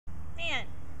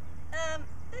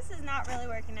is not really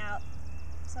working out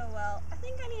so well. I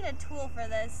think I need a tool for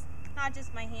this, not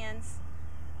just my hands.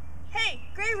 Hey,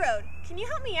 Gray Road, can you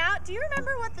help me out? Do you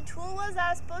remember what the tool was I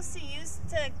was supposed to use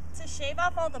to shave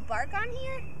off all the bark on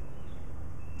here?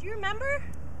 Do you remember?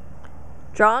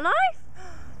 Draw knife?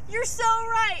 You're so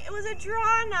right. It was a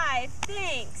draw knife.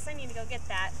 Thanks. I need to go get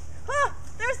that. Oh,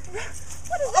 what is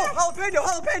that? Oh,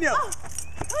 jalapeno! Oh,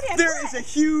 Cody, There is a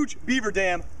huge beaver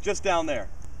dam just down there.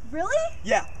 Really?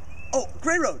 Yeah. Oh,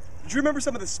 Gray Road, do you remember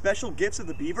some of the special gifts of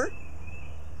the beaver?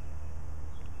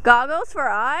 Goggles for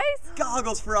eyes?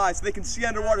 Goggles for eyes so they can see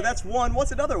underwater. That's one.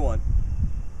 What's another one?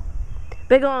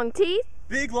 Big long teeth?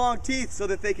 Big long teeth so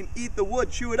that they can eat the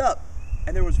wood, chew it up.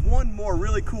 And there was one more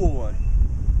really cool one.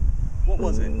 What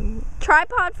was it?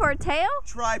 Tripod for a tail?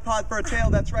 Tripod for a tail,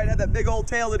 that's right. It had that big old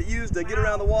tail that it used to get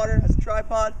around the water as a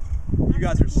tripod. You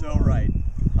guys are so right.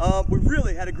 We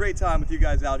really had a great time with you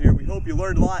guys out here. We hope you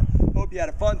learned a lot. Hope you had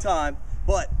a fun time.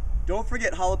 But don't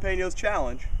forget Jalapeno's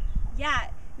challenge. Yeah,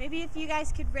 maybe if you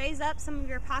guys could raise up some of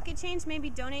your pocket change, maybe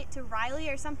donate to Riley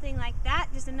or something like that,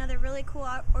 just another really cool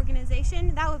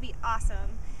organization, that would be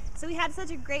awesome. So we had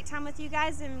such a great time with you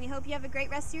guys, and we hope you have a great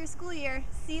rest of your school year.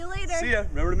 See you later. See ya.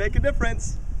 Remember to make a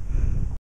difference.